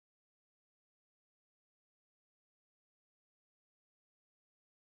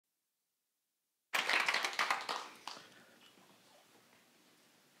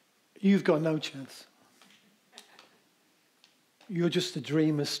You've got no chance. You're just a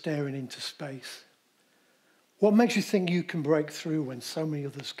dreamer staring into space. What makes you think you can break through when so many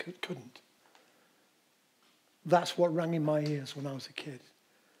others couldn't? That's what rang in my ears when I was a kid.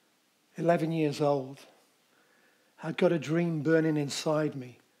 11 years old. I'd got a dream burning inside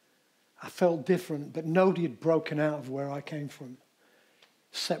me. I felt different, but nobody had broken out of where I came from,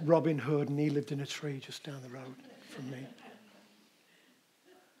 except Robin Hood, and he lived in a tree just down the road from me.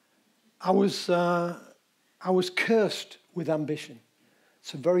 I was cursed with ambition.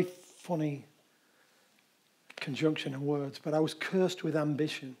 It's a very funny conjunction of words, but I was cursed with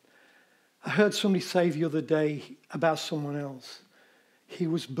ambition. I heard somebody say the other day about someone else, he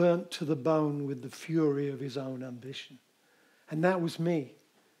was burnt to the bone with the fury of his own ambition. And that was me.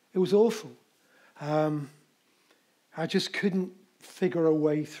 It was awful. I just couldn't figure a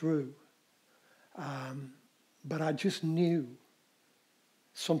way through. But I just knew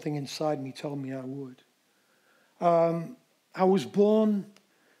something inside me told me I would. I was born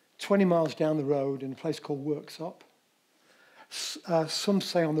 20 miles down the road in a place called Worksop. Some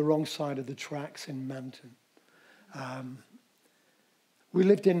say on the wrong side of the tracks in Manton. We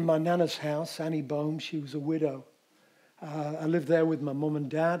lived in my nana's house, Annie Bohm. She was a widow. I lived there with my mum and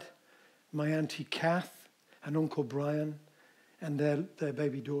dad, my auntie Kath and Uncle Brian, and their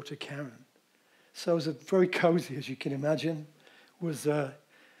baby daughter Karen. So it was very cozy, as you can imagine. It was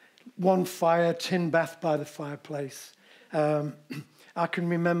one fire, tin bath by the fireplace. I can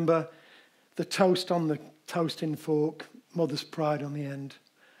remember the toast on the toasting fork, mother's pride on the end.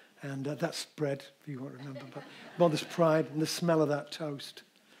 And that's bread, if you won't remember, but mother's pride and the smell of that toast.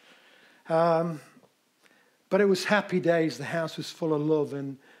 But it was happy days. The house was full of love.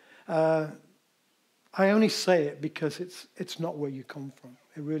 And I only say it because it's not where you come from.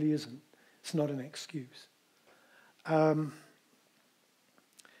 It really isn't. It's not an excuse.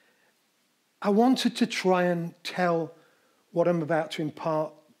 I wanted to try and tell what I'm about to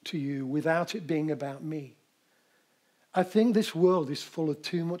impart to you without it being about me. I think this world is full of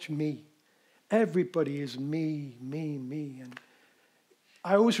too much me. Everybody is me, me, me. And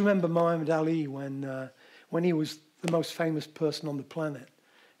I always remember Muhammad Ali when he was the most famous person on the planet.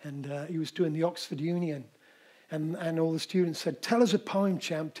 And he was doing the Oxford Union. And all the students said, "Tell us a poem,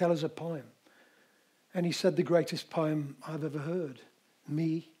 champ, tell us a poem." And he said, "The greatest poem I've ever heard.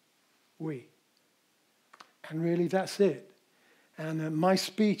 Me, we." And really, that's it. And my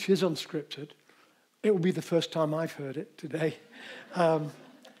speech is unscripted. It will be the first time I've heard it today.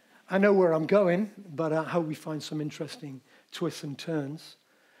 I know where I'm going, but I hope we find some interesting twists and turns.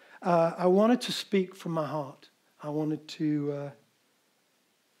 I wanted to speak from my heart. I wanted to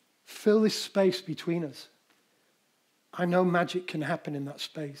fill this space between us. I know magic can happen in that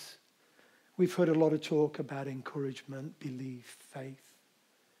space. We've heard a lot of talk about encouragement, belief, faith,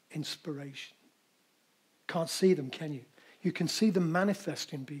 inspiration. Can't see them, can you? You can see them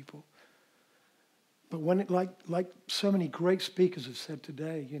manifest in people. But when it, like so many great speakers have said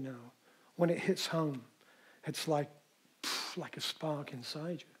today, you know, when it hits home, it's like a spark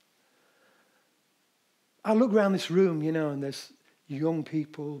inside you. I look around this room, you know, and there's young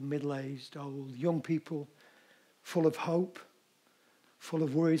people, middle-aged, old, young people full of hope, full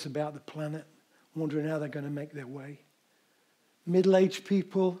of worries about the planet, wondering how they're going to make their way. Middle-aged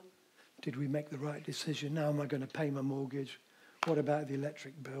people, did we make the right decision? Now am I going to pay my mortgage? What about the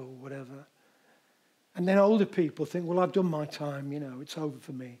electric bill, whatever? And then older people think, well, I've done my time, you know, it's over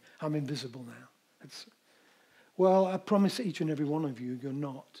for me. I'm invisible now. Well, I promise each and every one of you, you're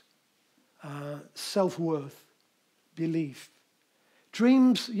not. Self-worth, belief.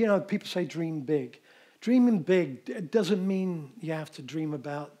 Dreams, you know, people say dream big. Dreaming big, it doesn't mean you have to dream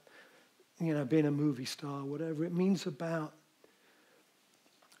about, you know, being a movie star or whatever. It means about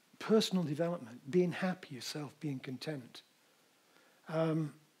personal development, being happy yourself, being content.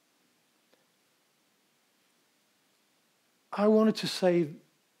 I wanted to say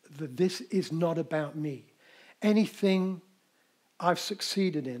that this is not about me. Anything I've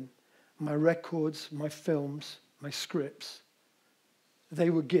succeeded in, my records, my films, my scripts, they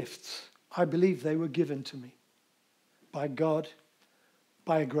were gifts. I believe they were given to me by God,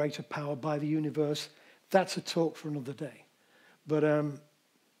 by a greater power, by the universe. That's a talk for another day. But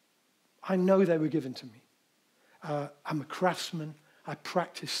I know they were given to me. I'm a craftsman. I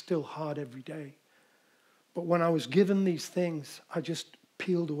practice still hard every day. But when I was given these things, I just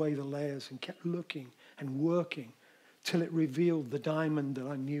peeled away the layers and kept looking and working till it revealed the diamond that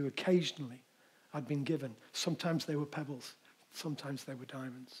I knew occasionally I'd been given. Sometimes they were pebbles. Sometimes they were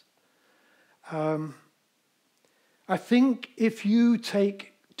diamonds. I think if you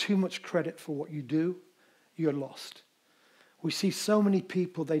take too much credit for what you do, you're lost. We see so many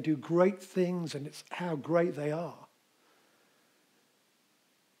people, they do great things and it's how great they are.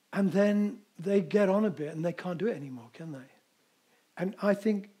 And then they get on a bit and they can't do it anymore, can they? And I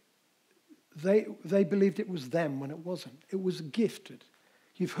think they believed it was them when it wasn't. It was gifted.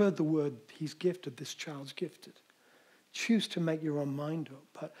 You've heard the word, he's gifted, this child's gifted. Choose to make your own mind up.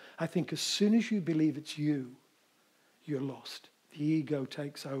 But I think as soon as you believe it's you, you're lost. The ego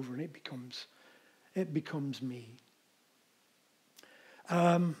takes over and it becomes me.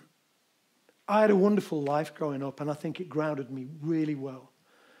 I had a wonderful life growing up, and I think it grounded me really well.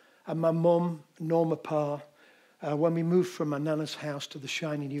 And my mum, Norma Parr, when we moved from my nana's house to the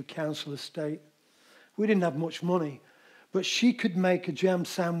shiny new council estate, we didn't have much money, but she could make a jam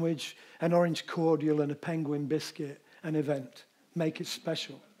sandwich, an orange cordial, and a penguin biscuit an event, make it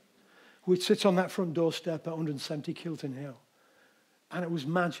special. We'd sit on that front doorstep at 170 Kilton Hill, and it was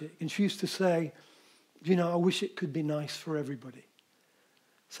magic. And she used to say, you know, I wish it could be nice for everybody.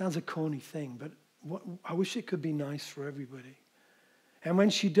 Sounds a corny thing, but I wish it could be nice for everybody. And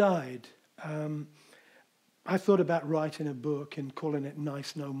when she died, I thought about writing a book and calling it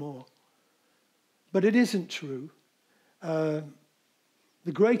Nice No More. But it isn't true.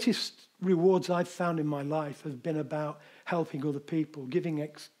 The greatest rewards I've found in my life have been about helping other people, giving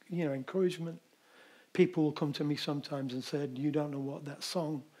encouragement. People will come to me sometimes and said, you don't know what that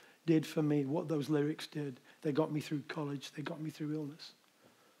song did for me, what those lyrics did. They got me through college. They got me through illness.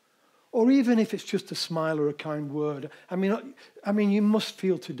 Or even if it's just a smile or a kind word. I mean, you must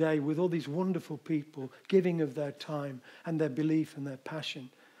feel today with all these wonderful people giving of their time and their belief and their passion.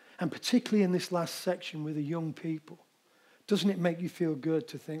 And particularly in this last section with the young people. Doesn't it make you feel good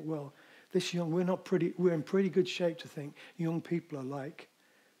to think, well, we're in pretty good shape to think young people are like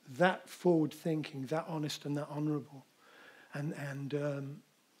that forward thinking, that honest and that honorable. And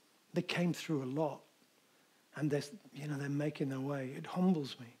they came through a lot. And they're making their way. It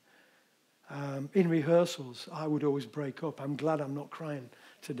humbles me. In rehearsals, I would always break up. I'm glad I'm not crying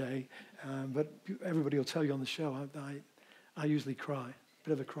today, but everybody will tell you on the show, I usually cry,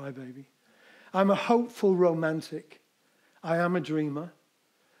 bit of a crybaby. I'm a hopeful romantic. I am a dreamer.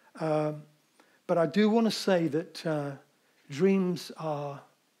 But I do want to say that dreams are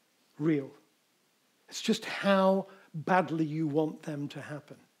real. It's just how badly you want them to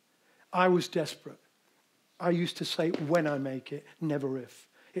happen. I was desperate. I used to say, when I make it, never if.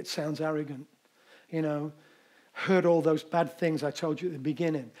 It sounds arrogant, you know. Heard all those bad things I told you at the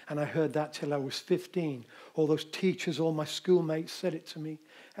beginning, and I heard that till I was 15. All those teachers, all my schoolmates said it to me.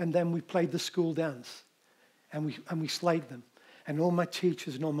 And then we played the school dance, and we slayed them. And all my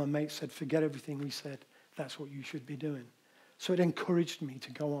teachers and all my mates said, forget everything we said. That's what you should be doing. So it encouraged me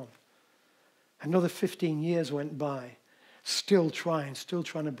to go on. Another 15 years went by, still trying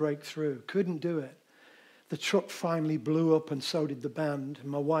to break through. Couldn't do it. The truck finally blew up and so did the band. And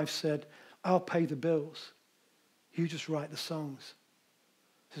my wife said, I'll pay the bills. You just write the songs.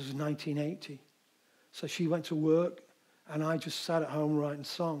 This was 1980. So she went to work and I just sat at home writing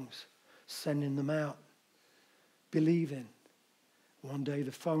songs, sending them out, believing. One day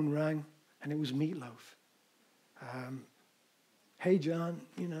the phone rang and it was Meatloaf. Hey, John,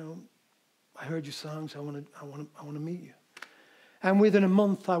 you know, I heard your songs. I want to meet you. And within a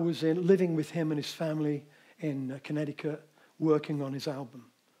month I was living with him and his family in Connecticut, working on his album.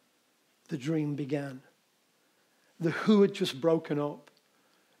 The dream began. The Who had just broken up.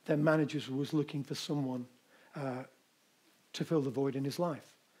 Their managers was looking for someone to fill the void in his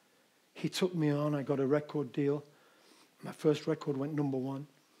life. He took me on. I got a record deal. My first record went #1.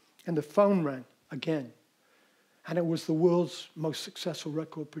 And the phone rang again. And it was the world's most successful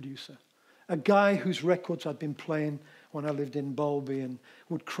record producer. A guy whose records I'd been playing when I lived in Bowlby and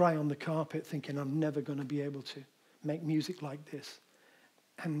would cry on the carpet thinking I'm never going to be able to make music like this.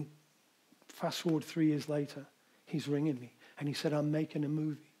 And fast forward 3 years later, he's ringing me and he said, I'm making a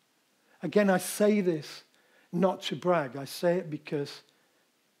movie. Again, I say this not to brag. I say it because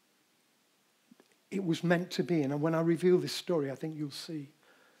it was meant to be. And when I reveal this story, I think you'll see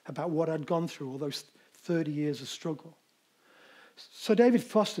about what I'd gone through all those 30 years of struggle. So David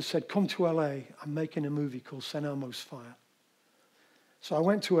Foster said, come to LA. I'm making a movie called St. Elmo's Fire. So I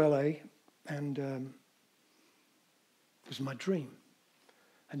went to LA and it was my dream.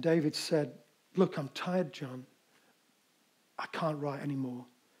 And David said, look, I'm tired, John. I can't write anymore.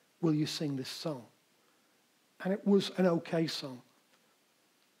 Will you sing this song? And it was an okay song.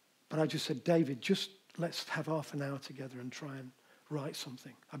 But I just said, David, just let's have half an hour together and try and write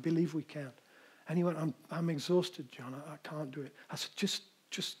something. I believe we can. And he went, I'm exhausted, John. I can't do it. I said,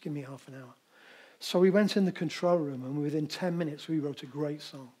 just give me half an hour. So we went in the control room, and within 10 minutes, we wrote a great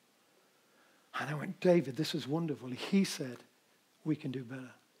song. And I went, David, this is wonderful. He said, we can do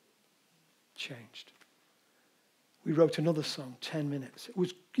better. Changed. We wrote another song, 10 minutes. It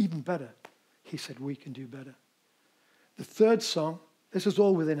was even better. He said, we can do better. The third song, this was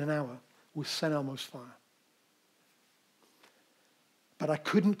all within an hour, was St. Elmo's Fire. But I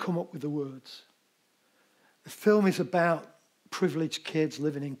couldn't come up with the words. The film is about privileged kids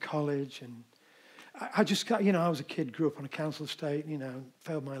living in college, and I just got, I was a kid, grew up on a council estate,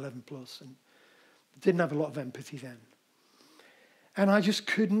 failed my 11 plus, and didn't have a lot of empathy then. And I just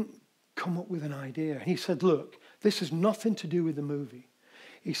couldn't come up with an idea. And he said, look, this has nothing to do with the movie.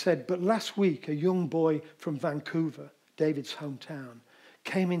 He said, but last week, a young boy from Vancouver, David's hometown,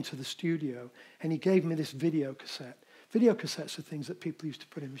 came into the studio, and he gave me this video cassette. Video cassettes are things that people used to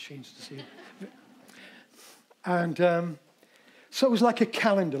put in machines to see. And so it was like a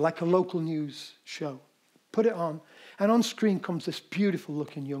calendar, like a local news show. Put it on, and on screen comes this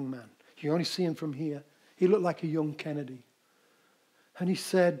beautiful-looking young man. You only see him from here. He looked like a young Kennedy. And he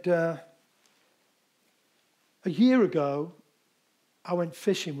said, a year ago, I went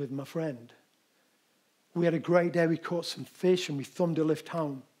fishing with my friend. We had a great day. We caught some fish, and we thumbed a lift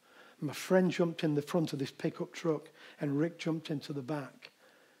home. My friend jumped in the front of this pickup truck, and Rick jumped into the back.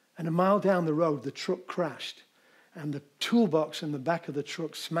 And a mile down the road, the truck crashed, and the toolbox in the back of the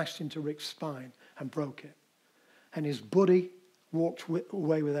truck smashed into Rick's spine and broke it. And his buddy walked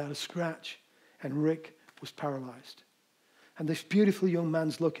away without a scratch, and Rick was paralyzed. And this beautiful young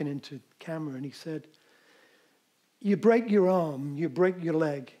man's looking into the camera, and he said, you break your arm, you break your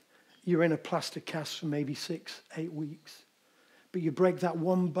leg, you're in a plaster cast for maybe 6-8 weeks. But you break that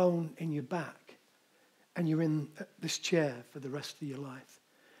one bone in your back, and you're in this chair for the rest of your life.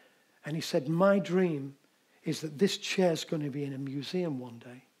 And he said, my dream is that this chair's going to be in a museum one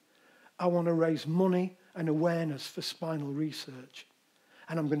day. I want to raise money and awareness for spinal research.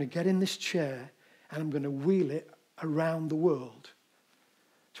 And I'm going to get in this chair, and I'm going to wheel it around the world,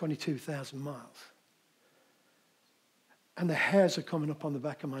 22,000 miles. And the hairs are coming up on the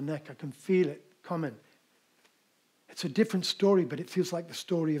back of my neck. I can feel it coming. It's a different story, but it feels like the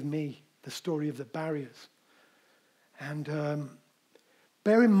story of me, the story of the barriers. And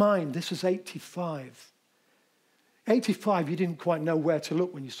bear in mind, this is 85. 85, you didn't quite know where to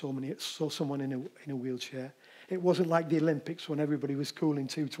look when you saw someone in a wheelchair. It wasn't like the Olympics when everybody was cool in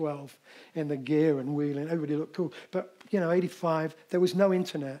 212 in the gear and wheeling. Everybody looked cool. But, 85, there was no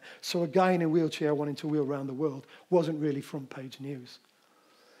internet. So a guy in a wheelchair wanting to wheel around the world wasn't really front page news.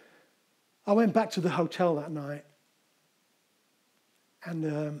 I went back to the hotel that night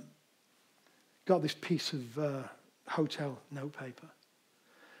and got this piece of hotel notepaper.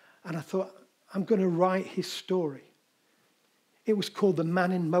 And I thought, I'm going to write his story. It was called the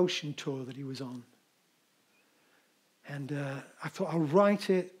Man in Motion tour that he was on. And I thought, I'll write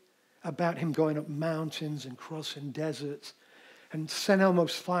it about him going up mountains and crossing deserts. And St.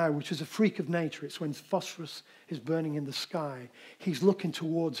 Elmo's Fire, which is a freak of nature. It's when phosphorus is burning in the sky. He's looking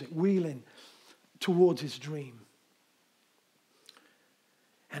towards it, wheeling towards his dream.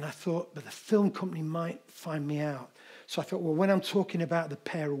 And I thought, but the film company might find me out. So I thought, well, when I'm talking about the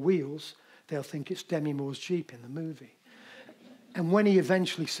pair of wheels, they'll think it's Demi Moore's Jeep in the movie. And when he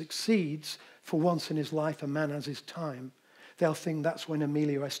eventually succeeds, for once in his life, a man has his time, they'll think that's when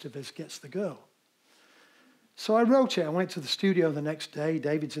Emilio Estevez gets the girl. So I wrote it. I went to the studio the next day.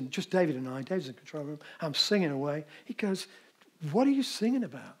 Just David and I. David's in the control room. I'm singing away. He goes, what are you singing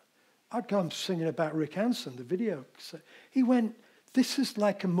about? I go, I'm singing about Rick Hansen, the video. He went, this is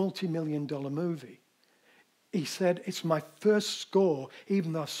like a multi-million-dollar movie. He said, it's my first score,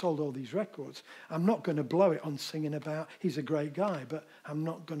 even though I've sold all these records. I'm not going to blow it on singing about, he's a great guy, but I'm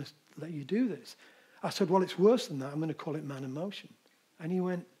not going to let you do this. I said, well, it's worse than that. I'm going to call it Man in Motion. And he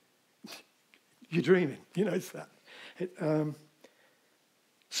went, you're dreaming. It's that.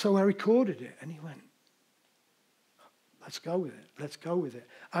 So I recorded it, and he went, let's go with it. Let's go with it.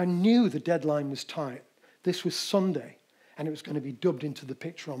 I knew the deadline was tight. This was Sunday, and it was going to be dubbed into the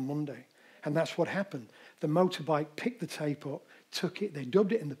picture on Monday. And that's what happened. The motorbike picked the tape up, took it, they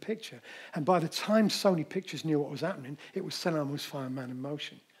dubbed it in the picture. And by the time Sony Pictures knew what was happening, it was St. Elmo's Fire, Man in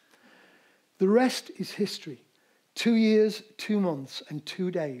Motion. The rest is history. 2 years, 2 months, and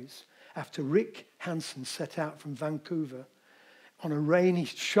 2 days after Rick Hansen set out from Vancouver on a rainy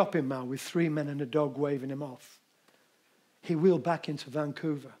shopping mall with 3 men and a dog waving him off, he wheeled back into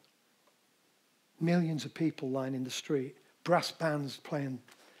Vancouver. Millions of people lining the street, brass bands playing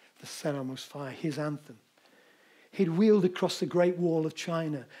the St. Elmo's Fire, his anthem. He'd wheeled across the Great Wall of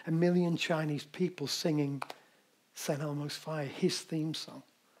China, 1 million Chinese people singing St. Elmo's Fire, his theme song.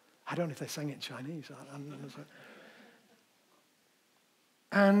 I don't know if they sang it in Chinese. I don't know.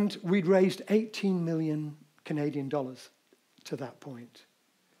 And we'd raised 18 million Canadian dollars to that point.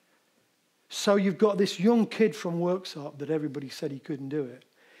 So you've got this young kid from Worksop that everybody said he couldn't do it.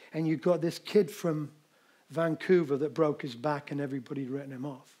 And you've got this kid from Vancouver that broke his back and everybody had written him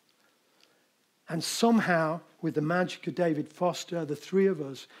off. And somehow, with the magic of David Foster, the three of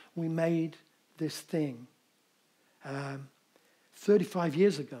us, we made this thing. 35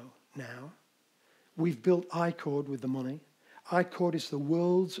 years ago now, we've built iCord with the money. iCord is the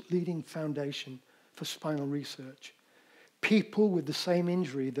world's leading foundation for spinal research. People with the same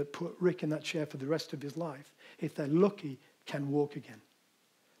injury that put Rick in that chair for the rest of his life, if they're lucky, can walk again.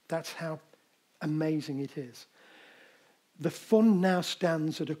 That's how amazing it is. The fund now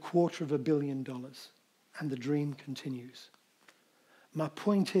stands at $250 million, and the dream continues. My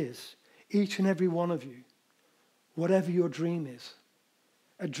point is, each and every one of you, whatever your dream is,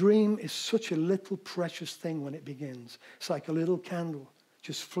 a dream is such a little precious thing when it begins. It's like a little candle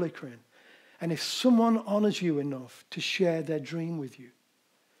just flickering. And if someone honors you enough to share their dream with you,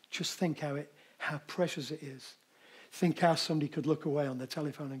 just think how precious it is. Think how somebody could look away on their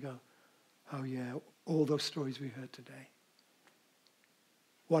telephone and go, oh yeah, all those stories we heard today.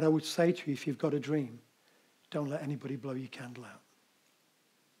 What I would say to you, if you've got a dream, don't let anybody blow your candle out.